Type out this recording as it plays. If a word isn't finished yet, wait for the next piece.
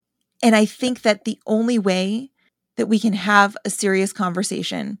And I think that the only way that we can have a serious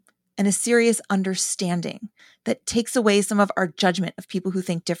conversation and a serious understanding that takes away some of our judgment of people who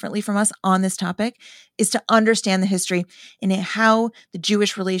think differently from us on this topic is to understand the history and how the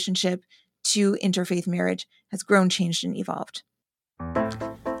Jewish relationship to interfaith marriage has grown, changed, and evolved.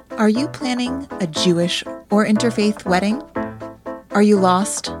 Are you planning a Jewish or interfaith wedding? Are you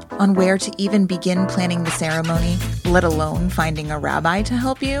lost on where to even begin planning the ceremony, let alone finding a rabbi to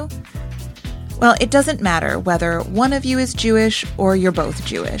help you? Well, it doesn't matter whether one of you is Jewish or you're both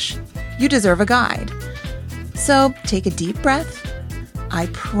Jewish. You deserve a guide. So take a deep breath. I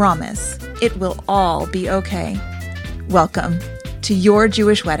promise it will all be okay. Welcome to Your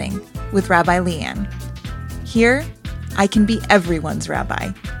Jewish Wedding with Rabbi Leanne. Here, I can be everyone's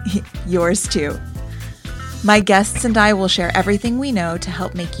rabbi, yours too. My guests and I will share everything we know to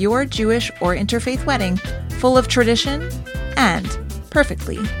help make your Jewish or interfaith wedding full of tradition and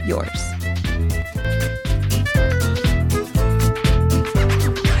perfectly yours.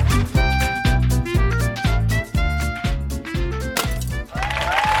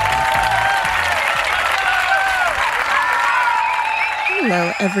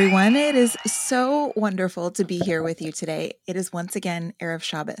 Hello, everyone. It is so wonderful to be here with you today. It is once again Erev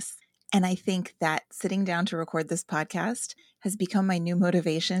Shabbos. And I think that sitting down to record this podcast has become my new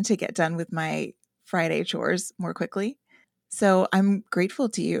motivation to get done with my Friday chores more quickly. So I'm grateful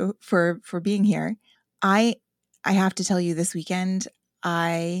to you for being here. I have to tell you, this weekend,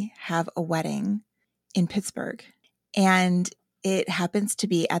 I have a wedding in Pittsburgh. And it happens to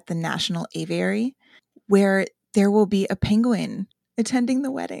be at the National Aviary, where there will be a penguin attending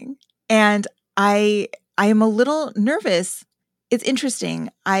the wedding. And I am a little nervous. It's interesting.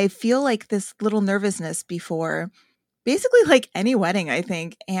 I feel like this little nervousness before basically like any wedding, I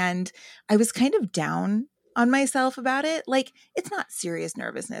think. And I was kind of down on myself about it. Like, it's not serious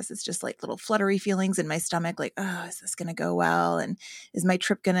nervousness. It's just like little fluttery feelings in my stomach. Like, oh, is this going to go well? And is my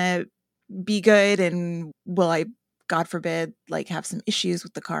trip going to be good? And will I, God forbid, like have some issues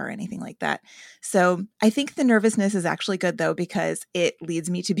with the car or anything like that? So I think the nervousness is actually good though, because it leads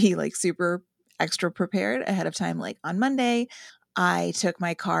me to be like super extra prepared ahead of time. Like on Monday, I took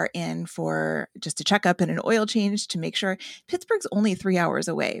my car in for just a checkup and an oil change to make sure. Pittsburgh's only 3 hours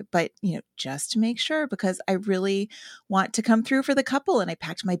away, but just to make sure, because I really want to come through for the couple. And I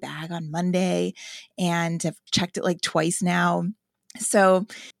packed my bag on Monday and have checked it like twice now. So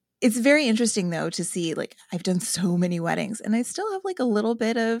it's very interesting though to see, like, I've done so many weddings and I still have like a little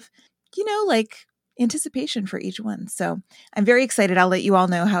bit of, like anticipation for each one. So I'm very excited. I'll let you all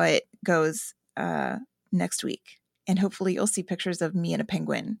know how it goes next week. And hopefully you'll see pictures of me and a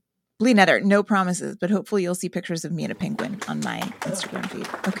penguin. Bli neder, no promises, but hopefully you'll see pictures of me and a penguin on my Instagram feed.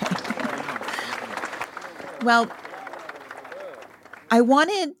 Okay. Well, I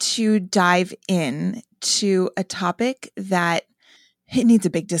wanted to dive in to a topic that it needs a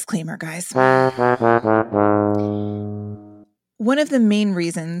big disclaimer, guys. One of the main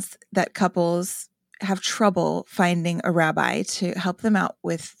reasons that couples have trouble finding a rabbi to help them out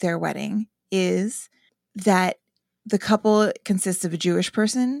with their wedding is that the couple consists of a Jewish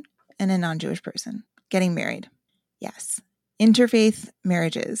person and a non-Jewish person getting married. Yes. Interfaith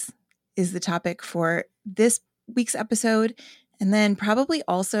marriages is the topic for this week's episode, and then probably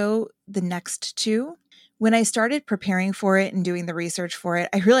also the next two. When I started preparing for it and doing the research for it,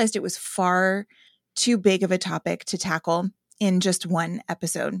 I realized it was far too big of a topic to tackle in just one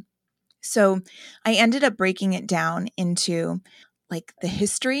episode. So I ended up breaking it down into like the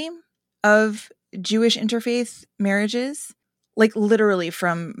history of Jewish interfaith marriages, like literally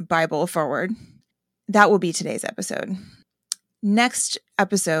from Bible forward. That will be today's episode. Next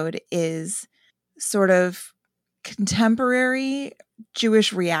episode is sort of contemporary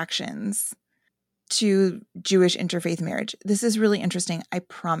Jewish reactions to Jewish interfaith marriage. This is really interesting. I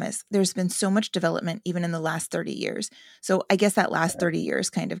promise. There's been so much development even in the last 30 years. So I guess that last 30 years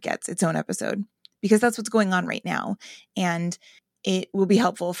kind of gets its own episode because that's what's going on right now. And it will be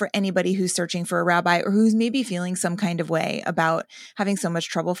helpful for anybody who's searching for a rabbi or who's maybe feeling some kind of way about having so much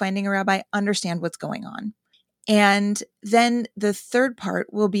trouble finding a rabbi, understand what's going on. And then the third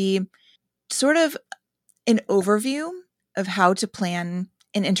part will be sort of an overview of how to plan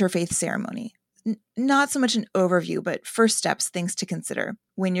an interfaith ceremony. Not so much an overview, but first steps, things to consider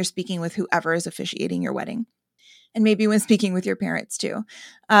when you're speaking with whoever is officiating your wedding. And maybe when speaking with your parents too.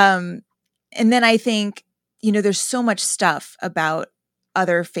 And then I think, there's so much stuff about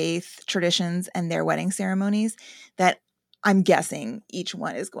other faith traditions and their wedding ceremonies that I'm guessing each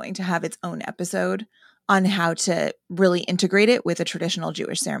one is going to have its own episode on how to really integrate it with a traditional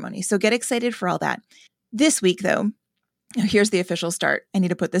Jewish ceremony. So get excited for all that. This week, though, Now, here's the official start. I need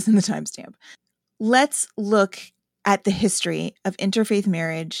to put this in the timestamp. Let's look at the history of interfaith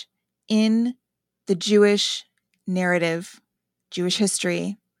marriage in the Jewish narrative, Jewish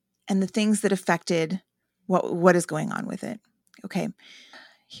history, and the things that affected what is going on with it. Okay.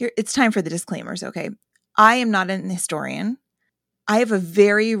 Here, it's time for the disclaimers. Okay. I am not an historian. I have a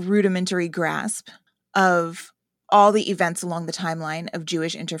very rudimentary grasp of all the events along the timeline of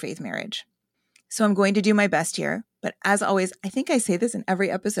Jewish interfaith marriage. So I'm going to do my best here. But as always, I think I say this in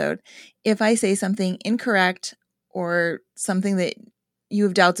every episode. If I say something incorrect or something that you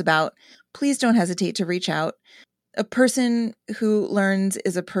have doubts about, please don't hesitate to reach out. A person who learns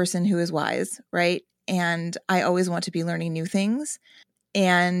is a person who is wise, right? And I always want to be learning new things.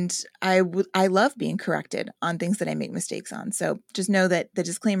 And I love being corrected on things that I make mistakes on. So just know that the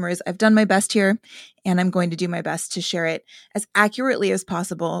disclaimer is I've done my best here, and I'm going to do my best to share it as accurately as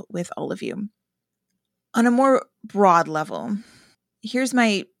possible with all of you. On a more broad level, here's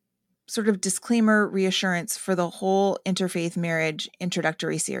my sort of disclaimer reassurance for the whole Interfaith Marriage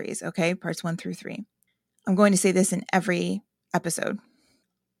introductory series, okay? Parts 1 through 3. I'm going to say this in every episode.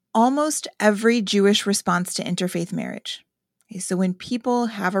 Almost every Jewish response to interfaith marriage. Okay, so when people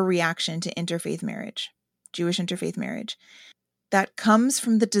have a reaction to interfaith marriage, Jewish interfaith marriage, that comes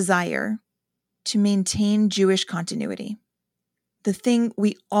from the desire to maintain Jewish continuity. The thing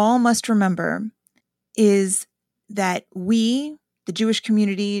we all must remember is that we, the Jewish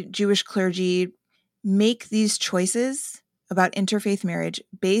community, Jewish clergy, make these choices about interfaith marriage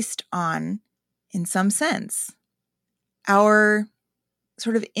based on, in some sense, our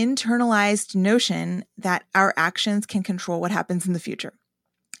sort of internalized notion that our actions can control what happens in the future.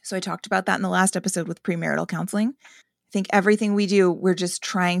 So I talked about that in the last episode with premarital counseling. I think everything we do, we're just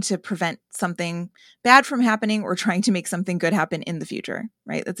trying to prevent something bad from happening or trying to make something good happen in the future,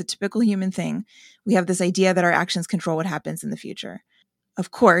 right? That's a typical human thing. We have this idea that our actions control what happens in the future. Of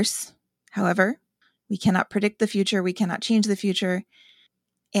course, however, we cannot predict the future. We cannot change the future.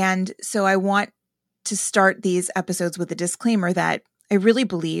 And so I want to start these episodes with a disclaimer that I really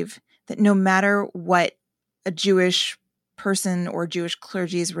believe that no matter what a Jewish person or Jewish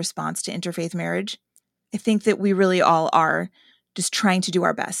clergy's response to interfaith marriage, I think that we really all are just trying to do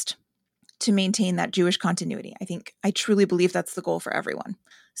our best to maintain that Jewish continuity. I truly believe that's the goal for everyone.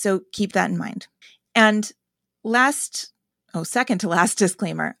 So keep that in mind. And second to last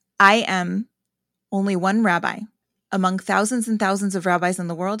disclaimer, I am only one rabbi among thousands and thousands of rabbis in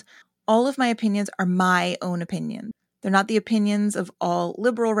the world. All of my opinions are my own opinions. They're not the opinions of all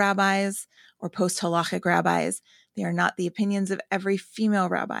liberal rabbis or post-halachic rabbis. They are not the opinions of every female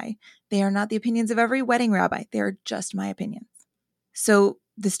rabbi. They are not the opinions of every wedding rabbi. They are just my opinions. So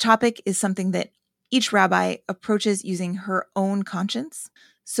this topic is something that each rabbi approaches using her own conscience.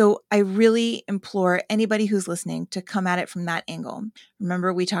 So I really implore anybody who's listening to come at it from that angle.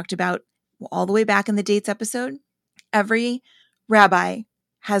 Remember, we talked about all the way back in the dates episode, every rabbi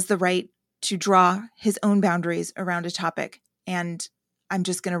has the right to draw his own boundaries around a topic. And I'm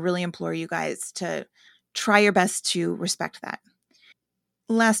just going to really implore you guys to try your best to respect that.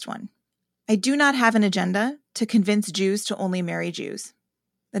 Last one. I do not have an agenda to convince Jews to only marry Jews.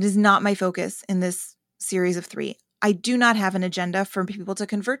 That is not my focus in this series of 3. I do not have an agenda for people to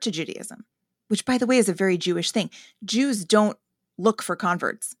convert to Judaism, which, by the way, is a very Jewish thing. Jews don't look for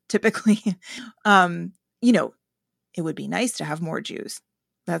converts, typically. It would be nice to have more Jews.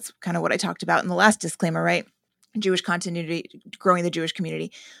 That's kind of what I talked about in the last disclaimer, right? Jewish continuity, growing the Jewish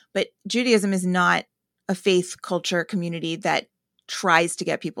community. But Judaism is not a faith culture community that tries to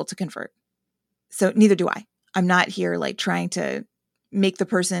get people to convert. So neither do I. I'm not here trying to make the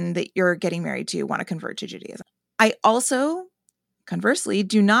person that you're getting married to want to convert to Judaism. I also, conversely,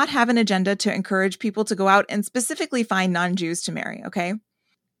 do not have an agenda to encourage people to go out and specifically find non-Jews to marry, okay?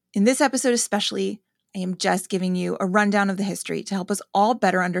 In this episode especially, I am just giving you a rundown of the history to help us all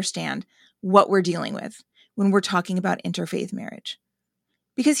better understand what we're dealing with when we're talking about interfaith marriage.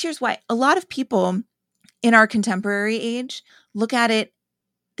 Because here's why. A lot of people in our contemporary age look at it,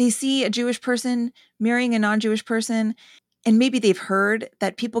 they see a Jewish person marrying a non-Jewish person, and maybe they've heard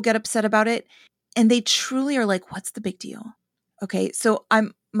that people get upset about it, and they truly are like, what's the big deal? Okay, so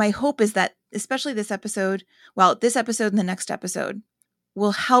my hope is that, especially this episode and the next episode,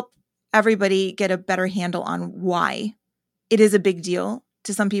 will help everybody get a better handle on why it is a big deal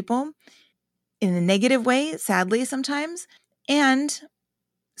to some people in a negative way, sadly sometimes, and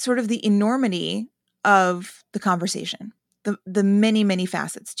sort of the enormity of the conversation, the many, many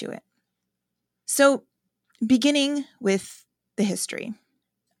facets to it. So beginning with the history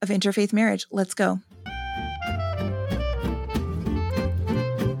of interfaith marriage, let's go.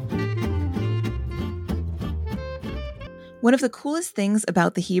 One of the coolest things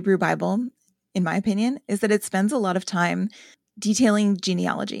about the Hebrew Bible, in my opinion, is that it spends a lot of time detailing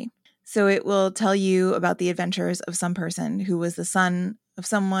genealogy. So it will tell you about the adventures of some person who was the son of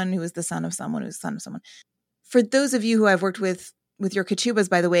someone, who was the son of someone, who was the son of someone. For those of you who I've worked with your ketubas,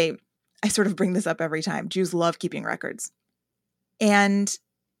 by the way, I sort of bring this up every time. Jews love keeping records. And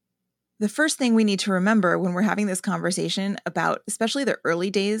the first thing we need to remember when we're having this conversation about especially the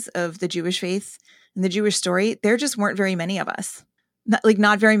early days of the Jewish faith and the Jewish story, there just weren't very many of us,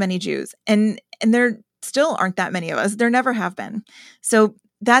 not very many Jews. And there still aren't that many of us. There never have been. So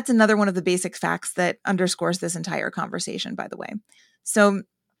that's another one of the basic facts that underscores this entire conversation, by the way. So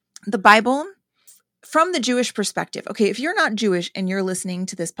the Bible, from the Jewish perspective, okay, if you're not Jewish and you're listening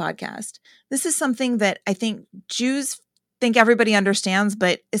to this podcast, this is something that I think Jews think everybody understands,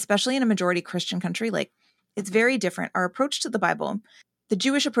 but especially in a majority Christian country, like it's very different. Our approach to the Bible, the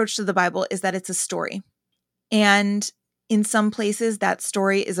Jewish approach to the Bible, is that it's a story. And in some places that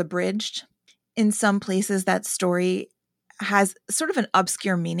story is abridged. In some places that story has sort of an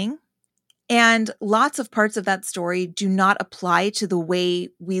obscure meaning. And lots of parts of that story do not apply to the way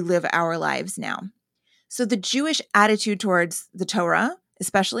we live our lives now. So the Jewish attitude towards the Torah,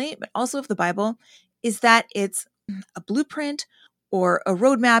 especially, but also of the Bible, is that it's a blueprint or a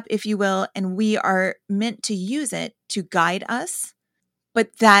roadmap, if you will, and we are meant to use it to guide us,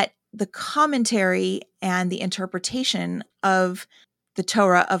 but that the commentary and the interpretation of the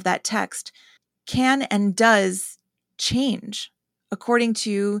Torah, of that text, can and does change according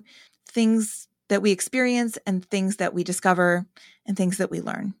to things that we experience and things that we discover and things that we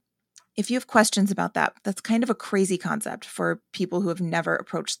learn. If you have questions about that, that's kind of a crazy concept for people who have never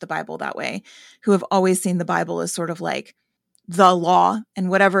approached the Bible that way, who have always seen the Bible as sort of like the law, and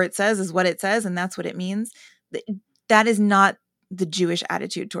whatever it says is what it says, and that's what it means. That is not the Jewish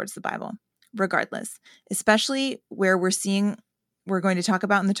attitude towards the Bible, regardless, especially where we're going to talk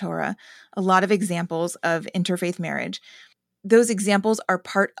about in the Torah, a lot of examples of interfaith marriage. Those examples are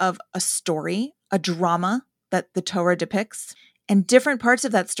part of a story, a drama that the Torah depicts. And different parts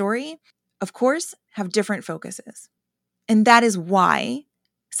of that story, of course, have different focuses. And that is why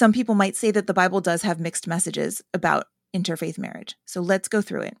some people might say that the Bible does have mixed messages about interfaith marriage. So let's go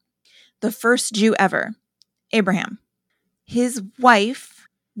through it. The first Jew ever, Abraham. His wife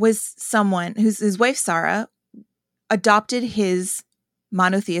was someone his wife, Sarah, adopted his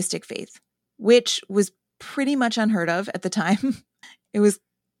monotheistic faith, which was pretty much unheard of at the time. It was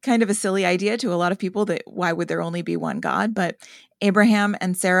kind of a silly idea to a lot of people that why would there only be one God? But Abraham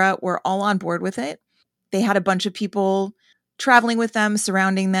and Sarah were all on board with it. They had a bunch of people traveling with them,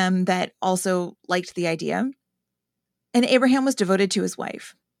 surrounding them, that also liked the idea. And Abraham was devoted to his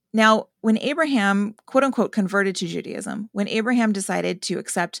wife. Now, when Abraham, quote unquote, converted to Judaism, when Abraham decided to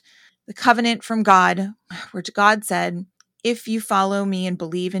accept the covenant from God, where God said, if you follow me and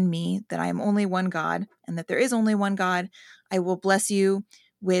believe in me, that I am only one God and that there is only one God, I will bless you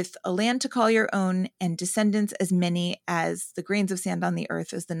with a land to call your own and descendants as many as the grains of sand on the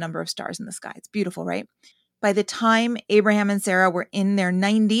earth, as the number of stars in the sky. It's beautiful, right? By the time Abraham and Sarah were in their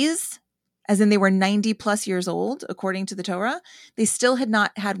 90s, as in they were 90 plus years old, according to the Torah, they still had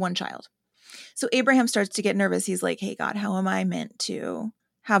not had one child. So Abraham starts to get nervous. He's like, hey, God, how am I meant to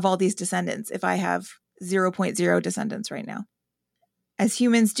have all these descendants if I have 0.0 descendants right now? As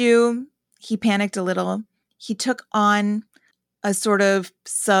humans do, he panicked a little. He took on a sort of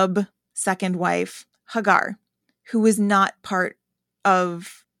sub-second wife, Hagar, who was not part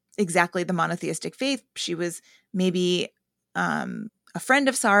of exactly the monotheistic faith. She was maybe a friend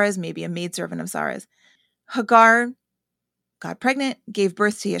of Sarah's, maybe a maidservant of Sarah's. Hagar got pregnant, gave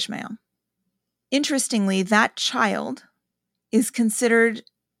birth to Ishmael. Interestingly, that child is considered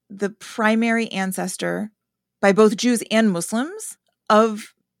the primary ancestor by both Jews and Muslims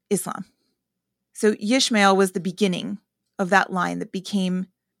of Islam. So Ishmael was the beginning of that line that became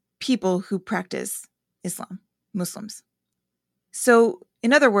people who practice Islam, Muslims. So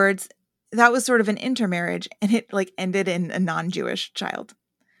in other words, that was sort of an intermarriage, and it ended in a non-Jewish child.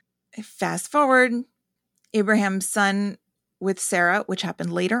 Fast forward, Abraham's son with Sarah, which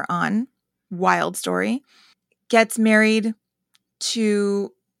happened later on, wild story, gets married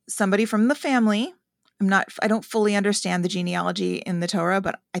to somebody from the family. I don't fully understand the genealogy in the Torah,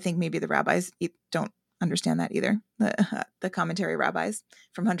 but I think maybe the rabbis don't understand that either, the commentary rabbis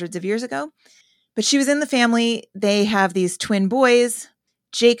from hundreds of years ago. But she was in the family. They have these twin boys,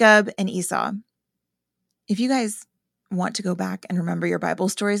 Jacob and Esau. If you guys want to go back and remember your Bible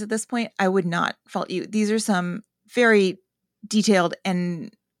stories at this point, I would not fault you. These are some very detailed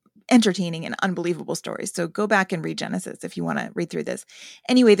and entertaining and unbelievable stories. So go back and read Genesis if you want to read through this.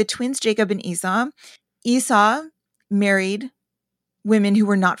 Anyway, the twins, Jacob and Esau. Esau married women who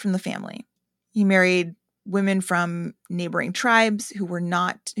were not from the family. He married women from neighboring tribes who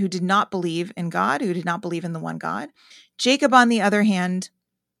did not believe in God, who did not believe in the one God. Jacob, on the other hand,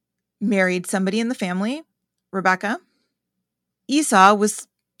 married somebody in the family, Rebekah. Esau was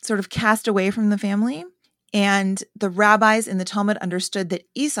sort of cast away from the family, and the rabbis in the Talmud understood that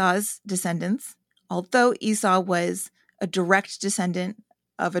Esau's descendants, although Esau was a direct descendant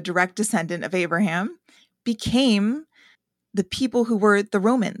of Abraham, became the people who were the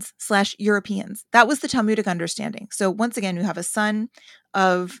Romans / Europeans. That was the Talmudic understanding. So once again, you have a son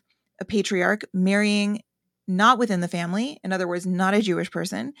of a patriarch marrying not within the family, in other words, not a Jewish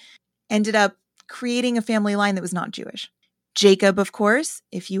person, ended up creating a family line that was not Jewish. Jacob, of course,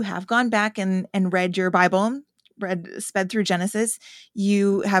 if you have gone back and read your Bible, sped through Genesis,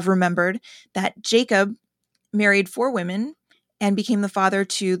 you have remembered that Jacob married 4 women and became the father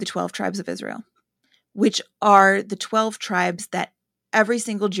to the 12 tribes of Israel, which are the 12 tribes that every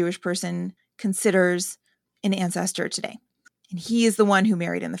single Jewish person considers an ancestor today. And he is the one who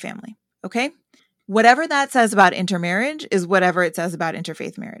married in the family. Okay? Whatever that says about intermarriage is whatever it says about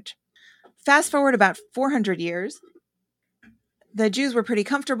interfaith marriage. Fast forward about 400 years, the Jews were pretty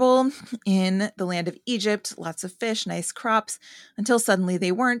comfortable in the land of Egypt, lots of fish, nice crops, until suddenly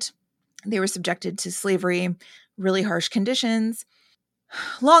they weren't. They were subjected to slavery, really harsh conditions.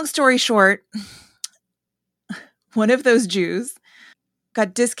 Long story short, one of those Jews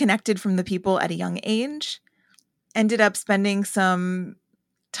got disconnected from the people at a young age, ended up spending some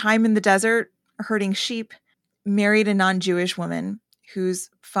time in the desert herding sheep, married a non-Jewish woman whose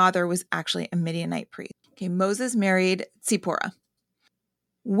father was actually a Midianite priest. Okay, Moses married Zipporah.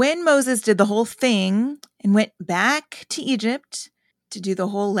 When Moses did the whole thing and went back to Egypt to do the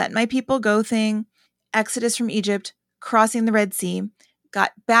whole let my people go thing, exodus from Egypt, crossing the Red Sea,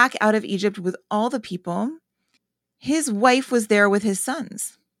 got back out of Egypt with all the people, his wife was there with his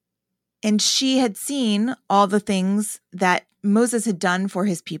sons. And she had seen all the things that Moses had done for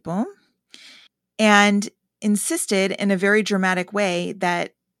his people and insisted in a very dramatic way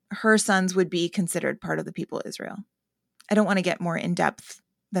that her sons would be considered part of the people of Israel. I don't want to get more in depth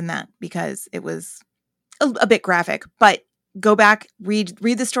than that because it was a bit graphic, but go back, read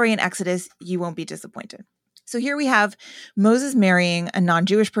the story in Exodus. You won't be disappointed. So here we have Moses marrying a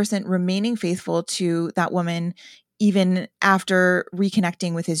non-Jewish person, remaining faithful to that woman, even after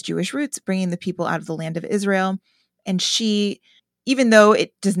reconnecting with his Jewish roots, bringing the people out of the land of Israel. And she, even though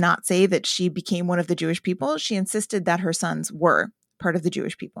it does not say that she became one of the Jewish people, she insisted that her sons were part of the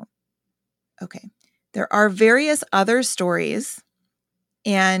Jewish people. Okay. There are various other stories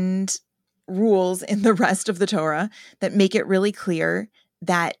and rules in the rest of the Torah that make it really clear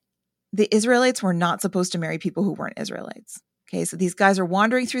that the Israelites were not supposed to marry people who weren't Israelites. Okay, so these guys are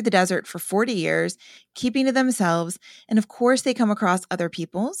wandering through the desert for 40 years, keeping to themselves, and of course they come across other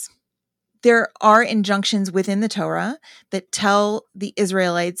peoples. There are injunctions within the Torah that tell the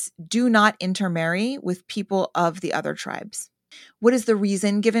Israelites, do not intermarry with people of the other tribes. What is the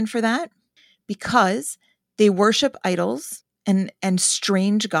reason given for that? Because they worship idols and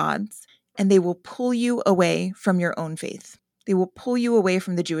strange gods, and they will pull you away from your own faith. They will pull you away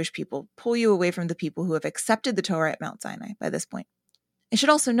from the Jewish people, pull you away from the people who have accepted the Torah at Mount Sinai by this point. I should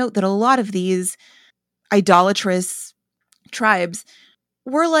also note that a lot of these idolatrous tribes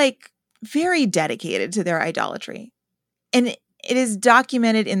were like very dedicated to their idolatry. And it is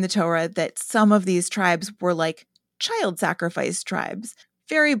documented in the Torah that some of these tribes were like child sacrifice tribes,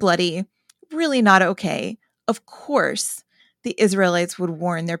 very bloody, really not okay. Of course, the Israelites would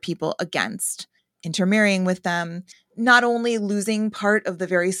warn their people against intermarrying with them, not only losing part of the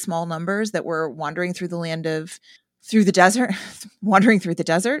very small numbers that were wandering through the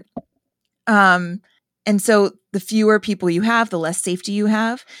desert. And so the fewer people you have, the less safety you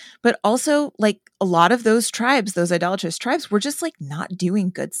have. But also, like a lot of those tribes, those idolatrous tribes, were just like not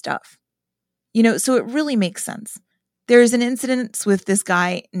doing good stuff. So it really makes sense. There's an incident with this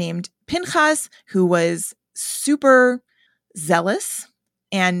guy named Pinchas who was super zealous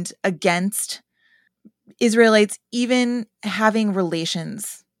and against Israelites even having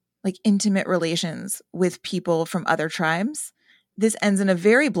relations, like intimate relations with people from other tribes. This ends in a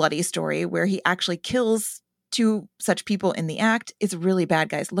very bloody story where he actually kills 2 such people in the act. It's really bad,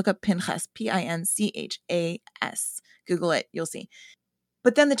 guys. Look up Pinchas, Pinchas. Google it, you'll see.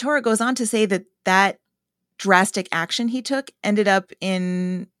 But then the Torah goes on to say that drastic action he took ended up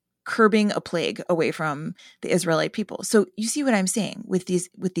in curbing a plague away from the Israelite people. So you see what I'm saying with these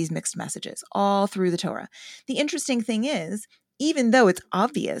mixed messages all through the Torah. The interesting thing is, even though it's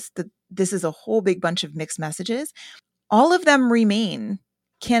obvious that this is a whole big bunch of mixed messages, all of them remain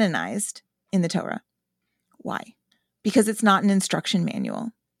canonized in the Torah. Why? because it's not an instruction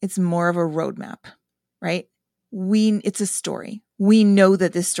manual. It's more of a roadmap, right? It's a story. We know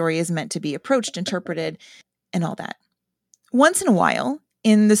that this story is meant to be approached, interpreted, and all that. Once in a while,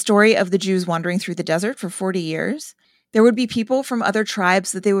 in the story of the Jews wandering through the desert for 40 years, there would be people from other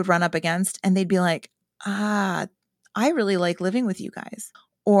tribes that they would run up against, and they'd be like, I really like living with you guys.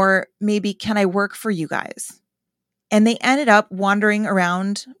 Or maybe, can I work for you guys? And they ended up wandering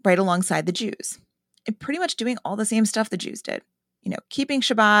around right alongside the Jews and pretty much doing all the same stuff the Jews did. Keeping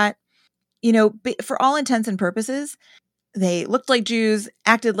Shabbat, for all intents and purposes, they looked like Jews,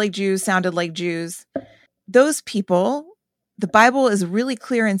 acted like Jews, sounded like Jews. Those people, the Bible is really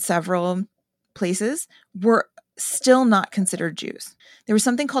clear in several places, were still not considered Jews. There was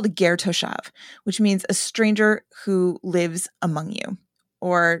something called a ger toshav, which means a stranger who lives among you,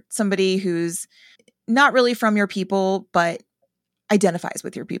 or somebody who's not really from your people, but identifies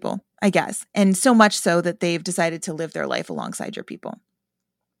with your people, I guess. And so much so that they've decided to live their life alongside your people.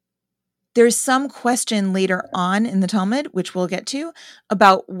 There's some question later on in the Talmud, which we'll get to,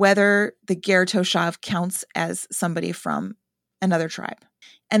 about whether the ger toshav counts as somebody from another tribe.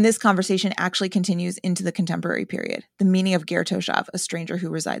 And this conversation actually continues into the contemporary period. The meaning of ger toshav, a stranger who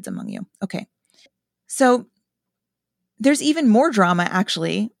resides among you. Okay. So there's even more drama,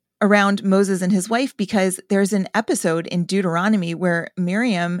 actually, around Moses and his wife, because there's an episode in Deuteronomy where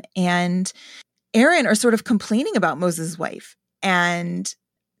Miriam and Aaron are sort of complaining about Moses' wife and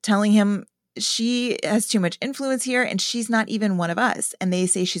telling him she has too much influence here and she's not even one of us. And they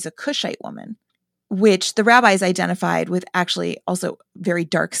say she's a Cushite woman, which the rabbis identified with actually also very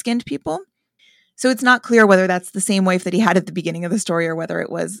dark-skinned people. So it's not clear whether that's the same wife that he had at the beginning of the story or whether it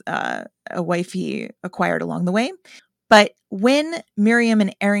was a wife he acquired along the way. But when Miriam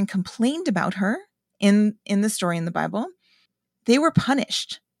and Aaron complained about her in the story in the Bible, they were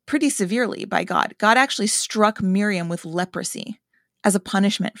punished pretty severely by God. God actually struck Miriam with leprosy as a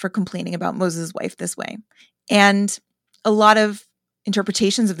punishment for complaining about Moses' wife this way. And a lot of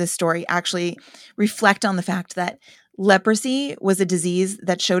interpretations of this story actually reflect on the fact that leprosy was a disease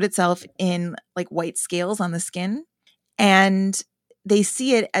that showed itself in like white scales on the skin. And they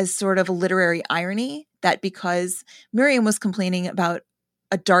see it as sort of a literary irony that because Miriam was complaining about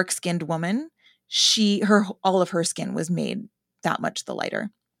a dark-skinned woman, all of her skin was made that much the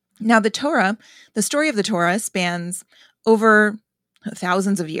lighter. Now, the story of the Torah spans over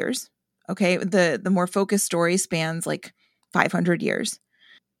thousands of years. Okay, the more focused story spans like 500 years.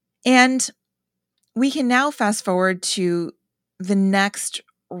 And we can now fast forward to the next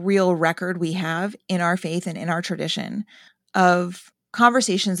real record we have in our faith and in our tradition of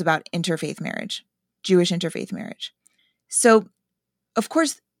conversations about interfaith marriage, Jewish interfaith marriage. So, of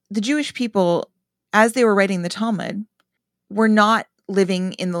course, the Jewish people, as they were writing the Talmud, were not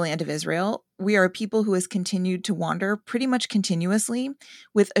living in the land of Israel. We are a people who has continued to wander pretty much continuously,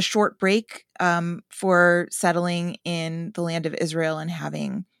 with a short break for settling in the land of Israel and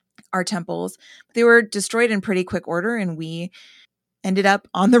having our temples. They were destroyed in pretty quick order, and we ended up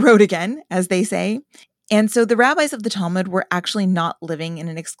on the road again, as they say. And so the rabbis of the Talmud were actually not living in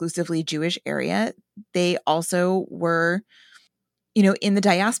an exclusively Jewish area. They also were, in the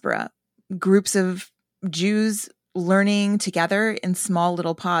diaspora, groups of Jews learning together in small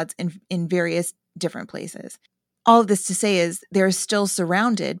little pods in various different places. All of this to say is they're still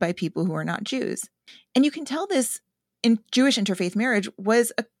surrounded by people who are not Jews. And you can tell this in Jewish interfaith marriage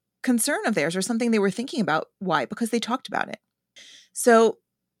was a concern of theirs or something they were thinking about. Why? Because they talked about it. So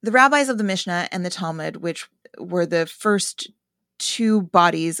the rabbis of the Mishnah and the Talmud, which were the first two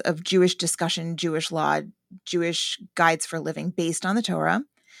bodies of Jewish discussion, Jewish law, Jewish guides for living based on the Torah,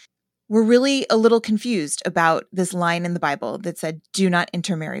 were really a little confused about this line in the Bible that said, do not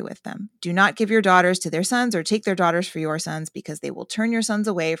intermarry with them. Do not give your daughters to their sons or take their daughters for your sons, because they will turn your sons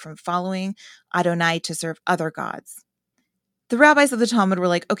away from following Adonai to serve other gods. The rabbis of the Talmud were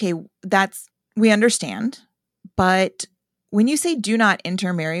like, okay, we understand, but when you say do not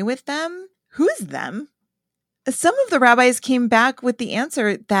intermarry with them, who's them? Some of the rabbis came back with the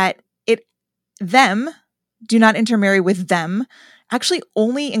answer that do not intermarry with them, actually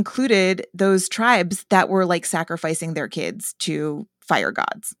only included those tribes that were like sacrificing their kids to fire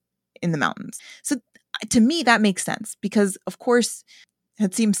gods in the mountains. So to me, that makes sense because, of course,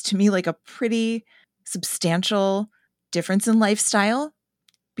 it seems to me like a pretty substantial difference in lifestyle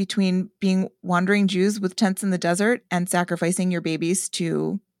between being wandering Jews with tents in the desert and sacrificing your babies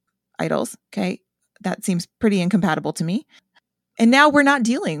to idols. Okay. That seems pretty incompatible to me. And now we're not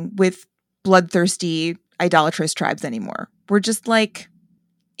dealing with bloodthirsty, idolatrous tribes anymore. We're just like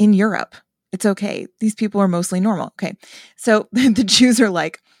in Europe. It's okay. These people are mostly normal. Okay. So the Jews are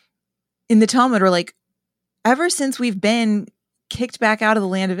like, in the Talmud are like, ever since we've been kicked back out of the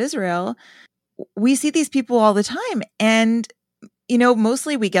land of Israel, we see these people all the time. And,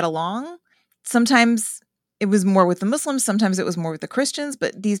 mostly we get along. Sometimes it was more with the Muslims. Sometimes it was more with the Christians.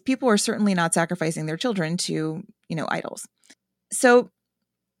 But these people are certainly not sacrificing their children to, idols. So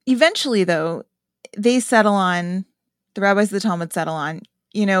eventually, though, they settle on, the rabbis of the Talmud settle on,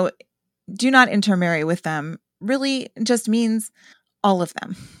 do not intermarry with them really just means all of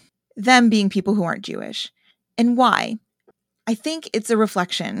them being people who aren't Jewish. And why? I think it's a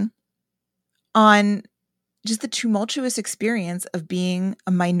reflection on just the tumultuous experience of being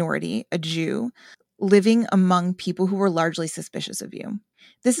a minority, a Jew, living among people who were largely suspicious of you.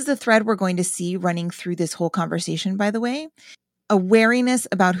 This is a thread we're going to see running through this whole conversation, by the way, a wariness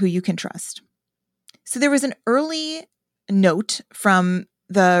about who you can trust. So there was an early note from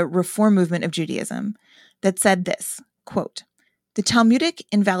the Reform movement of Judaism that said this, quote, "The Talmudic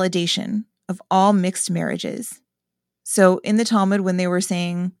invalidation of all mixed marriages." So in the Talmud, when they were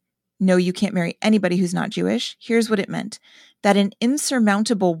saying, no, you can't marry anybody who's not Jewish, here's what it meant: that an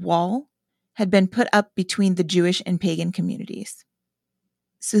insurmountable wall had been put up between the Jewish and pagan communities.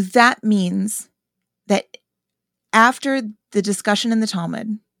 So that means that after the discussion in the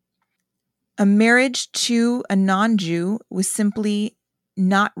Talmud, a marriage to a non-Jew was simply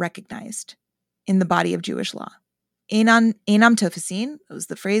not recognized in the body of Jewish law. Einam tofasin was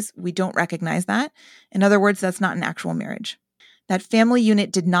the phrase, we don't recognize that. In other words, that's not an actual marriage. That family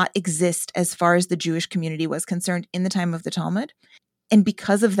unit did not exist as far as the Jewish community was concerned in the time of the Talmud. And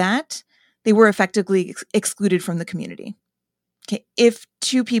because of that, they were effectively excluded from the community. Okay, if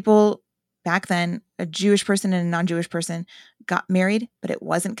two people back then, a Jewish person and a non-Jewish person, got married, but it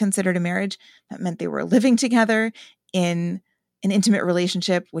wasn't considered a marriage, that meant they were living together in an intimate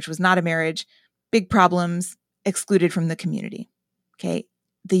relationship, which was not a marriage, big problems, excluded from the community. Okay,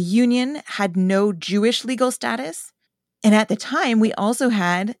 the union had no Jewish legal status. And at the time, we also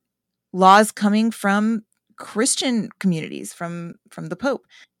had laws coming from Christian communities, from the Pope,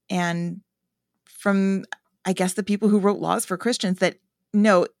 and from, I guess, the people who wrote laws for Christians that,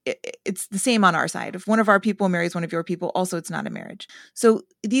 no, it's the same on our side. If one of our people marries one of your people, also it's not a marriage. So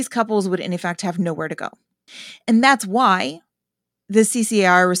these couples would, in effect, have nowhere to go. And that's why the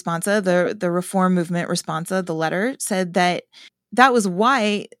CCAR responsa, the Reform Movement responsa, the letter, said that was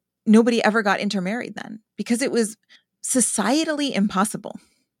why nobody ever got intermarried then, because it was societally impossible.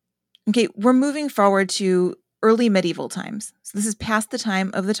 Okay, we're moving forward to early medieval times. So this is past the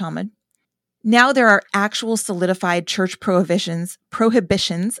time of the Talmud. Now there are actual solidified church prohibitions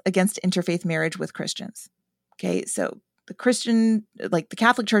against interfaith marriage with Christians. Okay, so the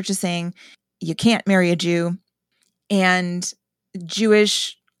Catholic Church is saying you can't marry a Jew, and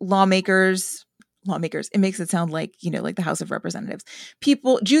Jewish lawmakers, it makes it sound like, like the House of Representatives,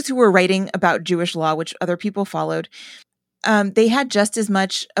 Jews who were writing about Jewish law, which other people followed, they had just as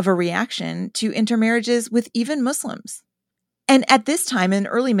much of a reaction to intermarriages with even Muslims. And at this time, in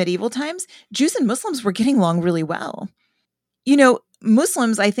early medieval times, Jews and Muslims were getting along really well.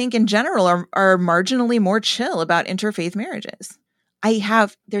 Muslims, I think in general, are marginally more chill about interfaith marriages.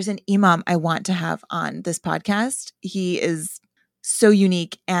 There's an imam I want to have on this podcast. He is so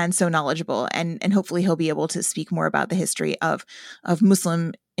unique and so knowledgeable, and hopefully he'll be able to speak more about the history of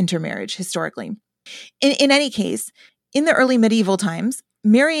Muslim intermarriage historically. In any case, in the early medieval times,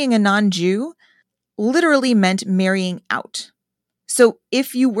 marrying a non-Jew literally meant marrying out. So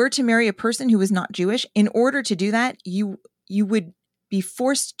if you were to marry a person who was not Jewish, in order to do that, you would be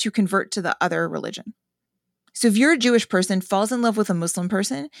forced to convert to the other religion. So if you're a Jewish person, falls in love with a Muslim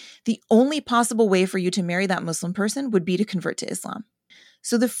person, the only possible way for you to marry that Muslim person would be to convert to Islam.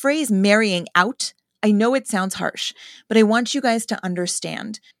 So the phrase marrying out, I know it sounds harsh, but I want you guys to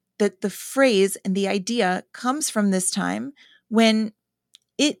understand that the phrase and the idea comes from this time when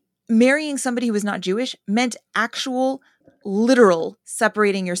marrying somebody who was not Jewish meant actual, literal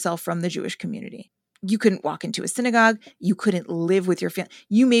separating yourself from the Jewish community. You couldn't walk into a synagogue. You couldn't live with your family.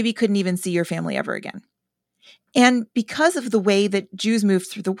 You maybe couldn't even see your family ever again. And because of the way that Jews moved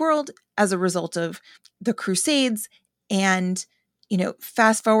through the world as a result of the Crusades and,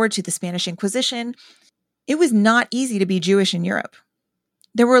 fast forward to the Spanish Inquisition, it was not easy to be Jewish in Europe.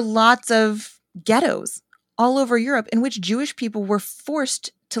 There were lots of ghettos all over Europe in which Jewish people were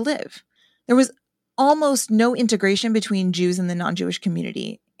forced to live. There was almost no integration between Jews and the non-Jewish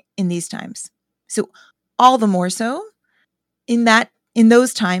community in these times. So all the more so in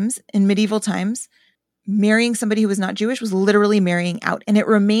those times, in medieval times, marrying somebody who was not Jewish was literally marrying out. And it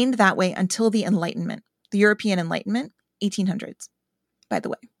remained that way until the Enlightenment, the European Enlightenment, 1800s, by the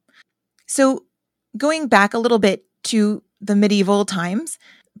way. So going back a little bit to the medieval times,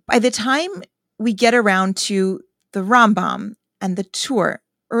 by the time we get around to the Rambam and the Tur,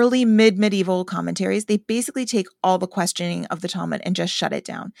 early mid-medieval commentaries. They basically take all the questioning of the Talmud and just shut it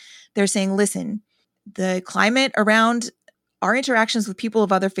down. They're saying, listen, the climate around our interactions with people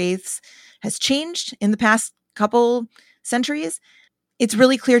of other faiths has changed in the past couple centuries. It's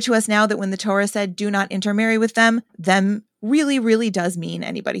really clear to us now that when the Torah said, do not intermarry with them really, really does mean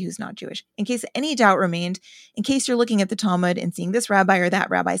anybody who's not Jewish. In case any doubt remained, in case you're looking at the Talmud and seeing this rabbi or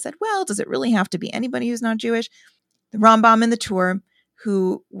that rabbi said, well, does it really have to be anybody who's not Jewish? The Rambam and the Tur,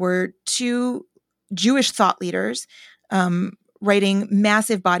 who were two Jewish thought leaders writing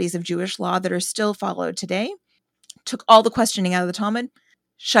massive bodies of Jewish law that are still followed today, took all the questioning out of the Talmud,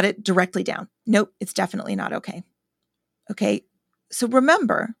 shut it directly down. Nope, it's definitely not okay. Okay, so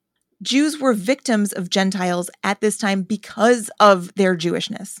remember, Jews were victims of Gentiles at this time because of their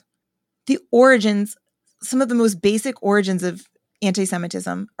Jewishness. The origins, some of the most basic origins of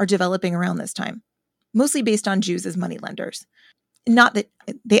anti-Semitism are developing around this time, mostly based on Jews as moneylenders. Not that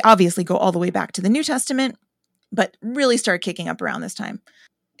they obviously go all the way back to the New Testament, but really start kicking up around this time.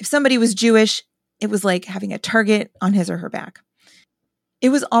 If somebody was Jewish, it was like having a target on his or her back. It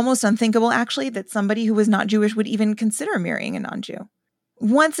was almost unthinkable, actually, that somebody who was not Jewish would even consider marrying a non-Jew.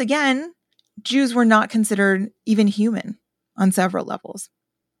 Once again, Jews were not considered even human on several levels.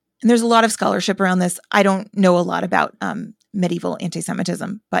 And there's a lot of scholarship around this. I don't know a lot about medieval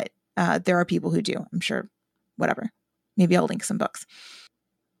anti-Semitism, but there are people who do, I'm sure. Whatever. Maybe I'll link some books.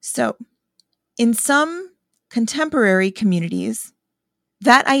 So, in some contemporary communities,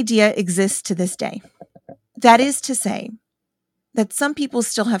 that idea exists to this day. That is to say that some people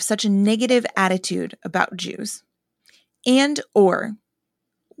still have such a negative attitude about Jews, and or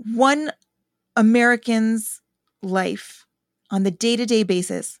one American's life on the day-to-day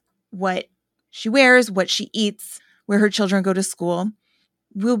basis, what she wears, what she eats, where her children go to school,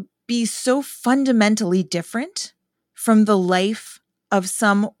 will be so fundamentally different from the life of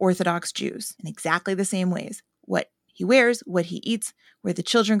some Orthodox Jews in exactly the same ways. What he wears, what he eats, where the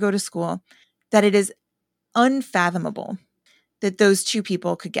children go to school, that it is unfathomable that those two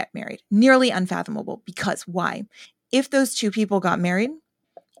people could get married. Nearly unfathomable. Because why? If those two people got married,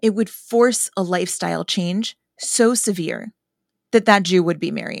 it would force a lifestyle change so severe that that Jew would be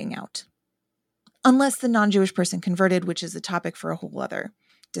marrying out. Unless the non-Jewish person converted, which is a topic for a whole other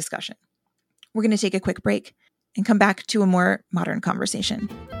discussion. We're going to take a quick break and come back to a more modern conversation.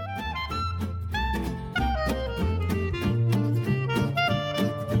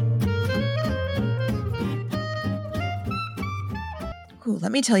 Ooh,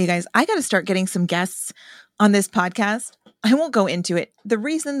 let me tell you guys, I got to start getting some guests on this podcast. I won't go into it. The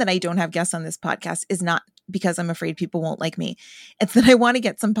reason that I don't have guests on this podcast is not because I'm afraid people won't like me. It's that I want to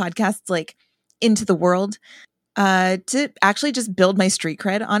get some podcasts like into the world to actually just build my street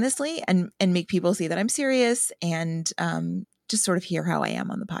cred, honestly, and make people see that I'm serious and just sort of hear how I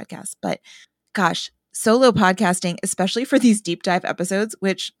am on the podcast. But gosh, solo podcasting, especially for these deep dive episodes,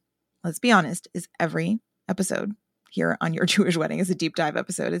 which, let's be honest, is every episode here on Your Jewish Wedding is a deep dive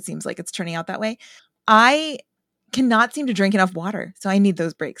episode. It seems like it's turning out that way. I cannot seem to drink enough water, so I need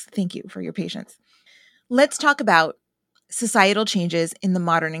those breaks. Thank you for your patience. Let's talk about societal changes in the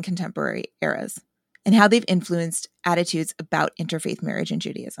modern and contemporary eras and how they've influenced attitudes about interfaith marriage in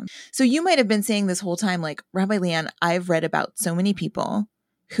Judaism. So you might have been saying this whole time, like, Rabbi Leanne, I've read about so many people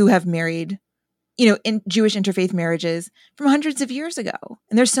who have married, in Jewish interfaith marriages from hundreds of years ago.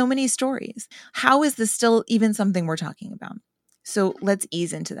 And there's so many stories. How is this still even something we're talking about? So let's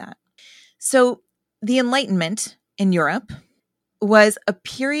ease into that. So the Enlightenment in Europe was a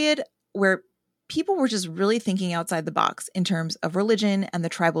period where people were just really thinking outside the box in terms of religion and the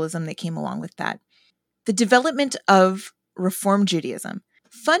tribalism that came along with that. The development of Reform Judaism.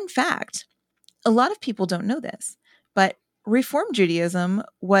 Fun fact, a lot of people don't know this, but Reform Judaism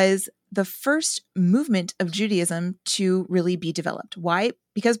was the first movement of Judaism to really be developed. Why?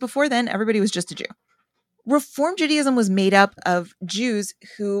 Because before then, everybody was just a Jew. Reform Judaism was made up of Jews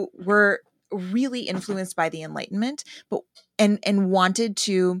who were really influenced by the Enlightenment, and wanted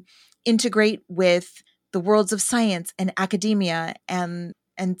to integrate with the worlds of science and academia and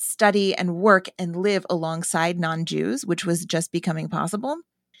study and work and live alongside non-Jews, which was just becoming possible.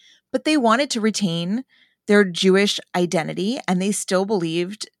 But they wanted to retain their Jewish identity, and they still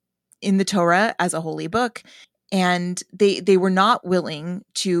believed in the Torah as a holy book, and they were not willing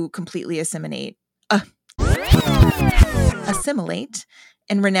to completely assimilate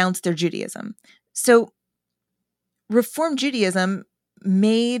and renounce their Judaism. So Reform Judaism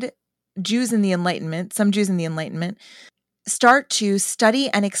made Jews in the Enlightenment, some Jews in the Enlightenment, start to study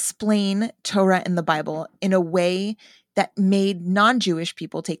and explain Torah and the Bible in a way that made non-Jewish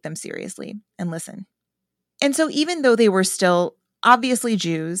people take them seriously and listen. And so even though they were still obviously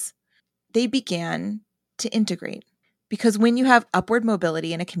Jews, they began to integrate. Because when you have upward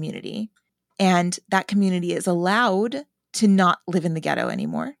mobility in a community and that community is allowed to not live in the ghetto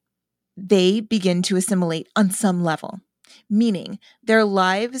anymore, they begin to assimilate on some level, meaning their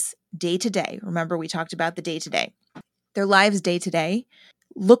lives day to day, remember we talked about the day to day, their lives day to day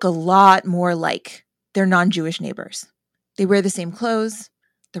look a lot more like their non-Jewish neighbors. They wear the same clothes.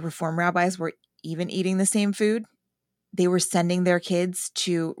 The Reform rabbis were even eating the same food. They were sending their kids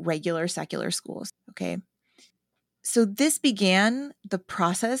to regular secular schools, okay? So this began the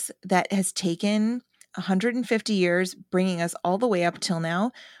process that has taken 150 years, bringing us all the way up till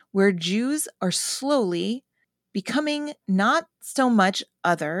now, where Jews are slowly becoming not so much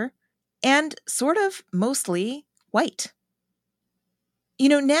other and sort of mostly white. You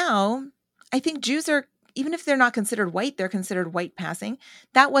know, now I think Jews are, even if they're not considered white, they're considered white passing.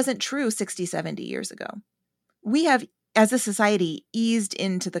 That wasn't true 60, 70 years ago. We have, as a society, eased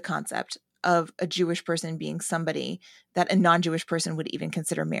into the concept of a Jewish person being somebody that a non-Jewish person would even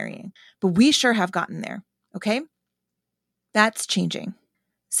consider marrying. But we sure have gotten there, okay? That's changing.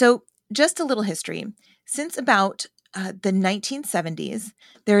 So just a little history. Since about the 1970s,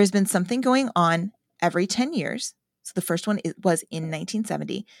 there has been something going on every 10 years. So the first one was in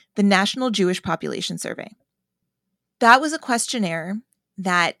 1970, the National Jewish Population Survey. That was a questionnaire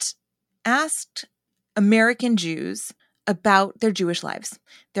that asked American Jews about their Jewish lives,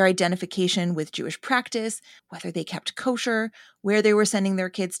 their identification with Jewish practice, whether they kept kosher, where they were sending their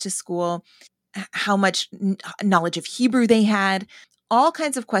kids to school, how much knowledge of Hebrew they had, all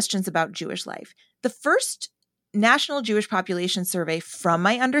kinds of questions about Jewish life. The first National Jewish Population Survey, from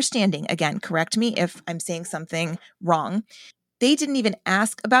my understanding, again, correct me if I'm saying something wrong, they didn't even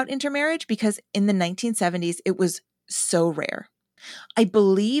ask about intermarriage because in the 1970s, it was so rare. I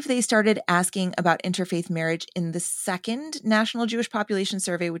believe they started asking about interfaith marriage in the second National Jewish Population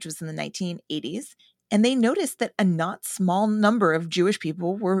Survey, which was in the 1980s. And they noticed that a not small number of Jewish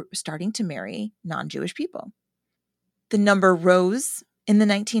people were starting to marry non-Jewish people. The number rose in the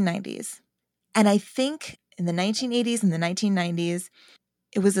 1990s. And I think in the 1980s and the 1990s,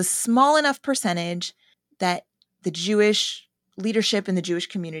 it was a small enough percentage that the Jewish leadership in the Jewish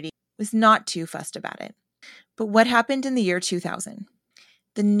community was not too fussed about it. But what happened in the year 2000?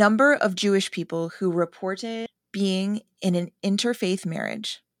 The number of Jewish people who reported being in an interfaith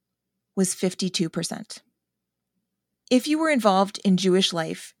marriage was 52%. If you were involved in Jewish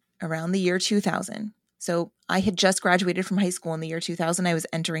life around the year 2000, so I had just graduated from high school in the year 2000, I was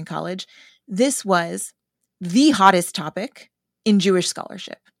entering college, this was the hottest topic in Jewish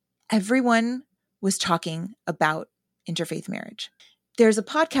scholarship. Everyone was talking about interfaith marriage. There's a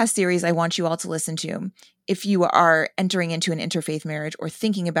podcast series I want you all to listen to if you are entering into an interfaith marriage or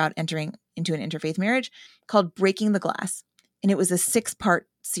thinking about entering into an interfaith marriage, called Breaking the Glass. And it was a 6-part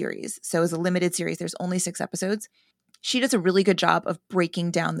series. So it was a limited series. There's only 6 episodes. She does a really good job of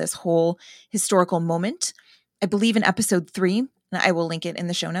breaking down this whole historical moment. I believe in episode 3, and I will link it in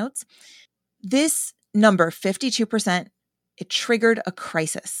the show notes. This number, 52%, it triggered a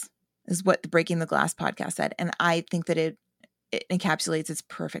crisis, is what the Breaking the Glass podcast said. And I think that it encapsulates it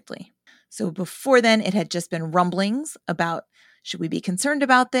perfectly. So before then, it had just been rumblings about, should we be concerned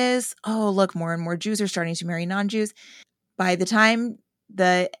about this? Oh, look, more and more Jews are starting to marry non-Jews. By the time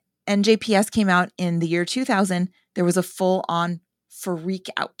the NJPS came out in the year 2000, there was a full-on freak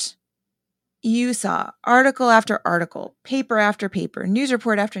out. You saw article after article, paper after paper, news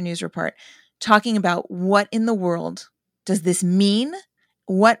report after news report, talking about what in the world does this mean?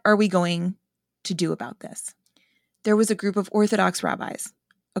 What are we going to do about this? There was a group of Orthodox rabbis,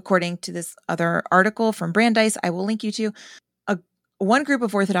 according to this other article from Brandeis, I will link you to. One group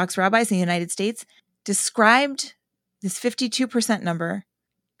of Orthodox rabbis in the United States described this 52% number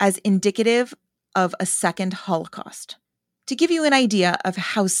as indicative of a second Holocaust, to give you an idea of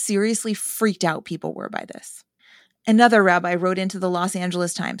how seriously freaked out people were by this. Another rabbi wrote into the Los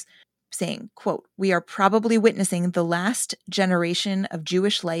Angeles Times saying, quote, "We are probably witnessing the last generation of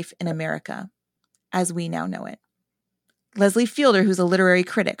Jewish life in America as we now know it." Leslie Fielder, who's a literary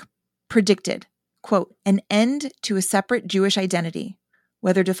critic, predicted, quote, "an end to a separate Jewish identity,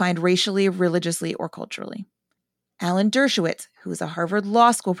 whether defined racially, religiously, or culturally." Alan Dershowitz, who is a Harvard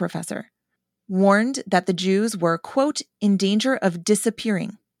Law School professor, warned that the Jews were, quote, "in danger of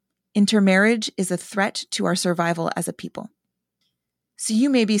disappearing. Intermarriage is a threat to our survival as a people." So you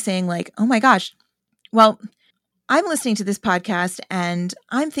may be saying like, oh my gosh, well, I'm listening to this podcast and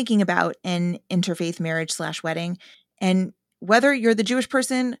I'm thinking about an interfaith marriage / wedding. And whether you're the Jewish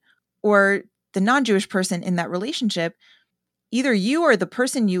person or the non-Jewish person in that relationship, either you or the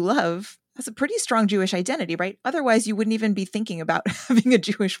person you love has a pretty strong Jewish identity, right? Otherwise, you wouldn't even be thinking about having a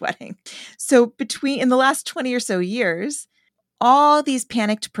Jewish wedding. So in the last 20 or so years, all these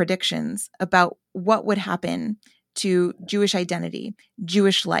panicked predictions about what would happen to Jewish identity,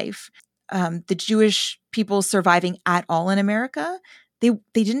 Jewish life, the Jewish people surviving at all in America, they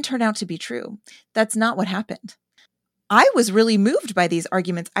didn't turn out to be true. That's not what happened. I was really moved by these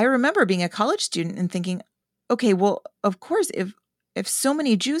arguments. I remember being a college student and thinking, okay, well, of course, if so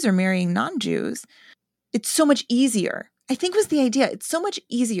many Jews are marrying non-Jews, it's so much easier. I think was the idea. It's so much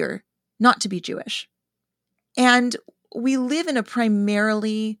easier not to be Jewish. And we live in a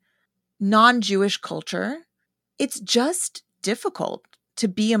primarily non-Jewish culture. It's just difficult to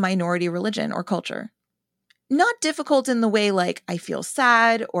be a minority religion or culture. Not difficult in the way like I feel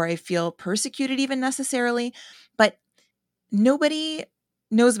sad or I feel persecuted even necessarily, but nobody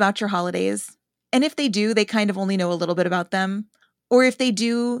knows about your holidays. And if they do, they kind of only know a little bit about them. Or if they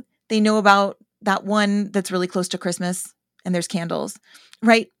do, they know about that one that's really close to Christmas and there's candles,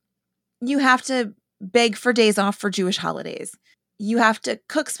 right? You have to beg for days off for Jewish holidays. You have to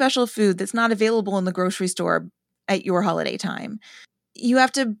cook special food that's not available in the grocery store at your holiday time. You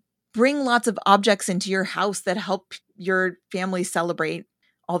have to bring lots of objects into your house that help your family celebrate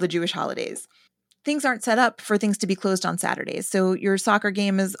all the Jewish holidays. Things aren't set up for things to be closed on Saturdays. So your soccer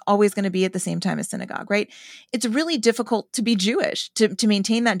game is always going to be at the same time as synagogue, right? It's really difficult to be Jewish, to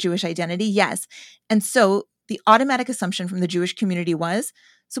maintain that Jewish identity, yes. And so the automatic assumption from the Jewish community was,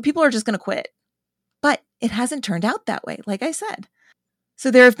 so people are just going to quit. But it hasn't turned out that way, like I said.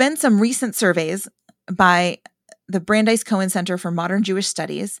 So there have been some recent surveys by the Brandeis Cohen Center for Modern Jewish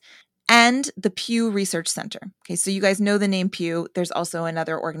Studies and the Pew Research Center. Okay, so you guys know the name Pew. There's also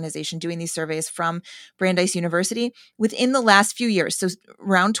another organization doing these surveys from Brandeis University within the last few years, so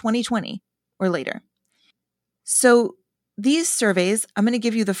around 2020 or later. So these surveys, I'm going to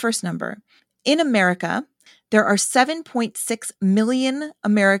give you the first number. In America, there are 7.6 million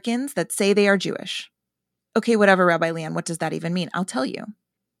Americans that say they are Jewish. Okay, whatever, Rabbi Leanne, what does that even mean? I'll tell you.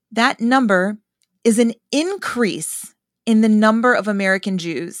 That number is an increase in the number of American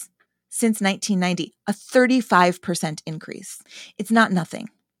Jews since 1990, a 35% increase. It's not nothing.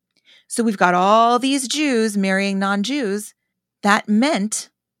 So we've got all these Jews marrying non-Jews. That meant,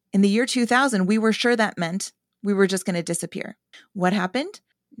 in the year 2000, we were sure that meant we were just going to disappear. What happened?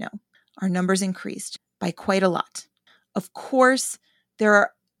 No, our numbers increased by quite a lot. Of course, there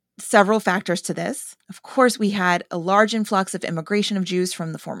are several factors to this. Of course, we had a large influx of immigration of Jews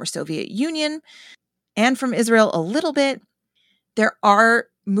from the former Soviet Union and from Israel a little bit. There are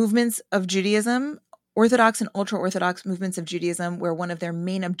movements of Judaism, Orthodox and ultra-Orthodox movements of Judaism, where one of their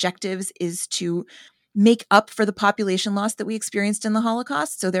main objectives is to make up for the population loss that we experienced in the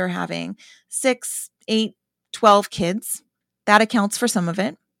Holocaust. So they're having 6, 8, 12 kids. That accounts for some of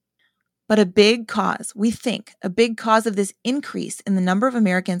it. But a big cause, we think, a big cause of this increase in the number of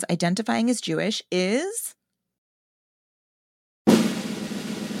Americans identifying as Jewish is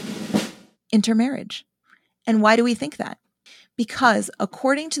intermarriage. And why do we think that? Because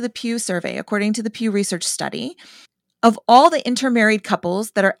according to the Pew survey, according to the Pew Research study, of all the intermarried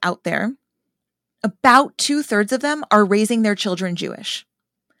couples that are out there, about 2/3 of them are raising their children Jewish.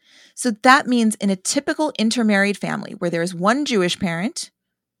 So that means in a typical intermarried family where there's one Jewish parent,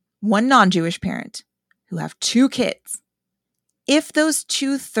 one non-Jewish parent who have 2 kids, if those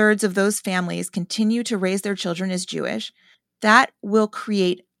 2/3 of those families continue to raise their children as Jewish, that will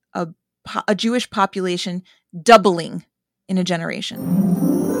create a Jewish population doubling in a generation.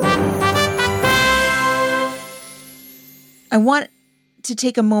 I want to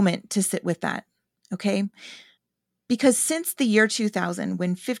take a moment to sit with that, okay? Because since the year 2000,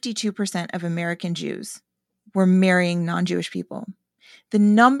 when 52% of American Jews were marrying non-Jewish people, the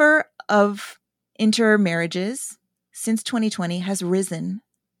number of intermarriages since 2020 has risen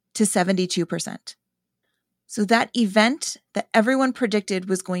to 72%. So that event that everyone predicted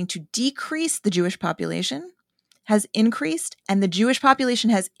was going to decrease the Jewish population has increased, and the Jewish population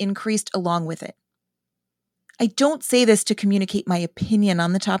has increased along with it. I don't say this to communicate my opinion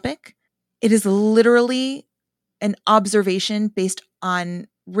on the topic. It is literally an observation based on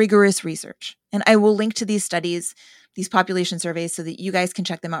rigorous research. And I will link to these studies, these population surveys, so that you guys can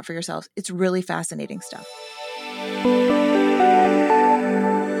check them out for yourselves. It's really fascinating stuff.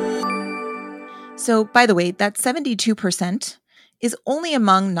 So, by the way, that 72% is only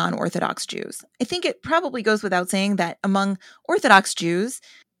among non-Orthodox Jews. I think it probably goes without saying that among Orthodox Jews,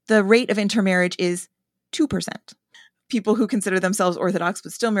 the rate of intermarriage is 2%. people who consider themselves Orthodox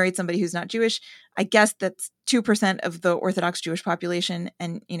but still married somebody who's not Jewish. I guess that's 2% of the Orthodox Jewish population,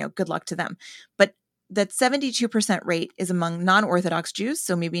 and good luck to them. But that 72% rate is among non-Orthodox Jews,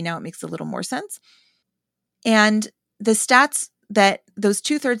 so maybe now it makes a little more sense. And the stats that those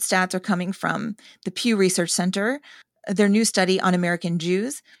 2/3 stats are coming from the Pew Research Center, their new study on American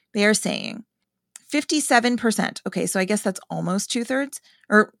Jews. They are saying 57%. Okay, so I guess that's almost 2/3,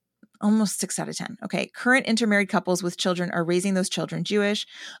 or almost 6 out of 10. Okay, current intermarried couples with children are raising those children Jewish.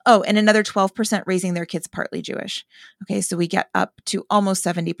 Oh, and another 12% raising their kids partly Jewish. Okay, so we get up to almost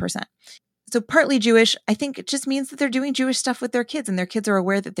 70%. So partly Jewish, I think it just means that they're doing Jewish stuff with their kids and their kids are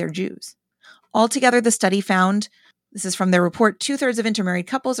aware that they're Jews. Altogether, the study found, this is from their report, 2/3 of intermarried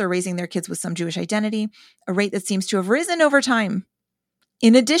couples are raising their kids with some Jewish identity, a rate that seems to have risen over time.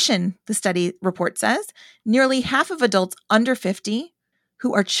 In addition, the study report says, nearly half of adults under 50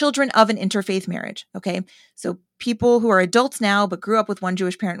 who are children of an interfaith marriage. Okay, so people who are adults now but grew up with one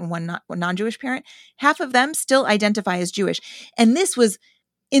Jewish parent and one non-Jewish parent, half of them still identify as Jewish. And this was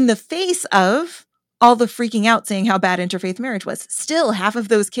in the face of all the freaking out saying how bad interfaith marriage was. Still, half of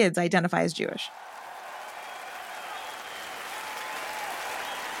those kids identify as Jewish.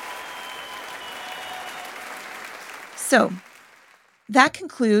 So that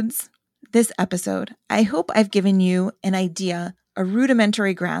concludes this episode. I hope I've given you an idea, a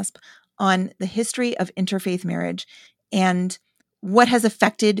rudimentary grasp on the history of interfaith marriage and what has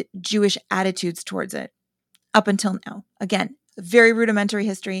affected Jewish attitudes towards it up until now. Again, very rudimentary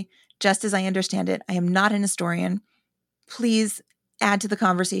history, just as I understand it. I am not an historian. Please add to the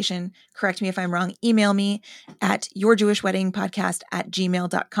conversation. Correct me if I'm wrong. Email me at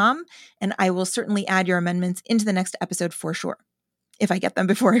yourjewishweddingpodcast@gmail.com, and I will certainly add your amendments into the next episode for sure, if I get them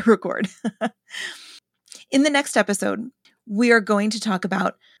before I record. In the next episode, we are going to talk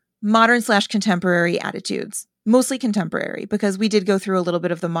about modern/contemporary attitudes, mostly contemporary, because we did go through a little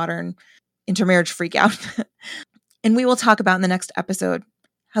bit of the modern intermarriage freakout. And we will talk about in the next episode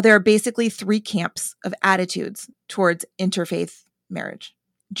how there are basically 3 camps of attitudes towards interfaith marriage,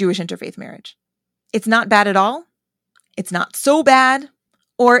 Jewish interfaith marriage. It's not bad at all, it's not so bad,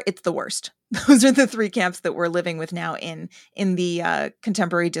 or it's the worst. Those are the 3 camps that we're living with now in the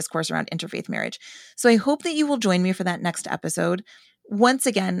contemporary discourse around interfaith marriage. So I hope that you will join me for that next episode. Once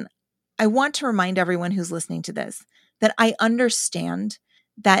again, I want to remind everyone who's listening to this that I understand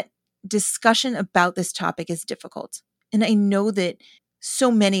that discussion about this topic is difficult. And I know that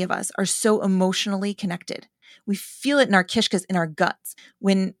so many of us are so emotionally connected. We feel it in our kishkas, in our guts,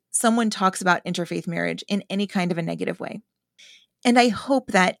 when someone talks about interfaith marriage in any kind of a negative way. And I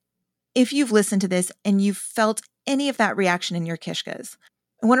hope that if you've listened to this and you've felt any of that reaction in your kishkas,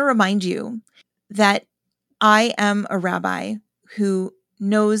 I want to remind you that I am a rabbi who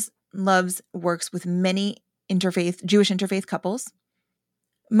knows, loves, works with many Jewish interfaith couples.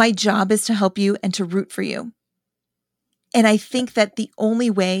 My job is to help you and to root for you. And I think that the only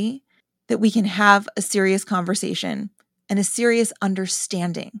way that we can have a serious conversation and a serious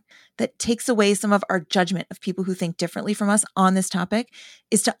understanding that takes away some of our judgment of people who think differently from us on this topic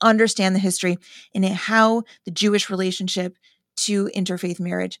is to understand the history and how the Jewish relationship to interfaith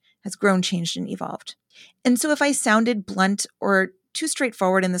marriage has grown, changed, and evolved. And so if I sounded blunt or too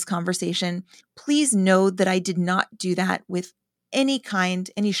straightforward in this conversation, please know that I did not do that with any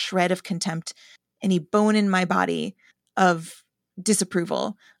shred of contempt, any bone in my body of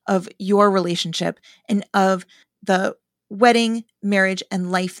disapproval of your relationship and of the wedding, marriage,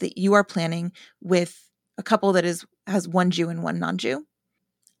 and life that you are planning with a couple that has one Jew and one non-Jew.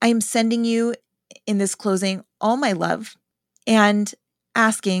 I am sending you in this closing all my love and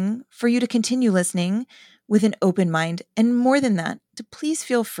asking for you to continue listening with an open mind. And more than that, to please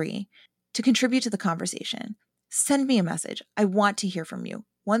feel free to contribute to the conversation. Send me a message. I want to hear from you.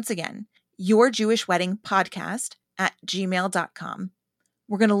 Once again, yourjewishweddingpodcast@gmail.com.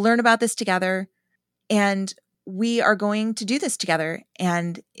 We're going to learn about this together, and we are going to do this together,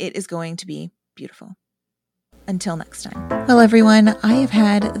 and it is going to be beautiful. Until next time. Well, everyone, I have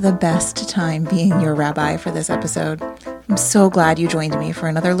had the best time being your rabbi for this episode. I'm so glad you joined me for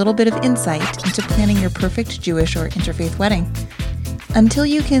another little bit of insight into planning your perfect Jewish or interfaith wedding. Until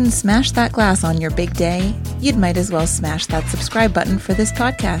you can smash that glass on your big day, you'd might as well smash that subscribe button for this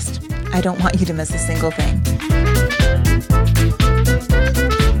podcast. I don't want you to miss a single thing.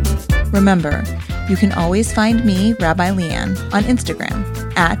 Remember, you can always find me, Rabbi Leanne, on Instagram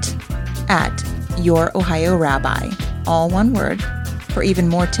at Your Ohio Rabbi, all one word, for even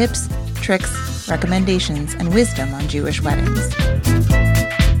more tips, tricks, recommendations, and wisdom on Jewish weddings.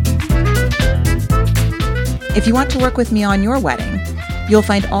 If you want to work with me on your wedding, you'll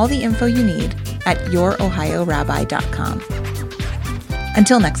find all the info you need at yourohiorabbi.com.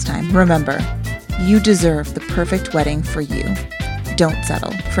 Until next time, remember, you deserve the perfect wedding for you. Don't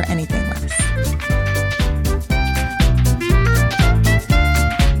settle for anything less.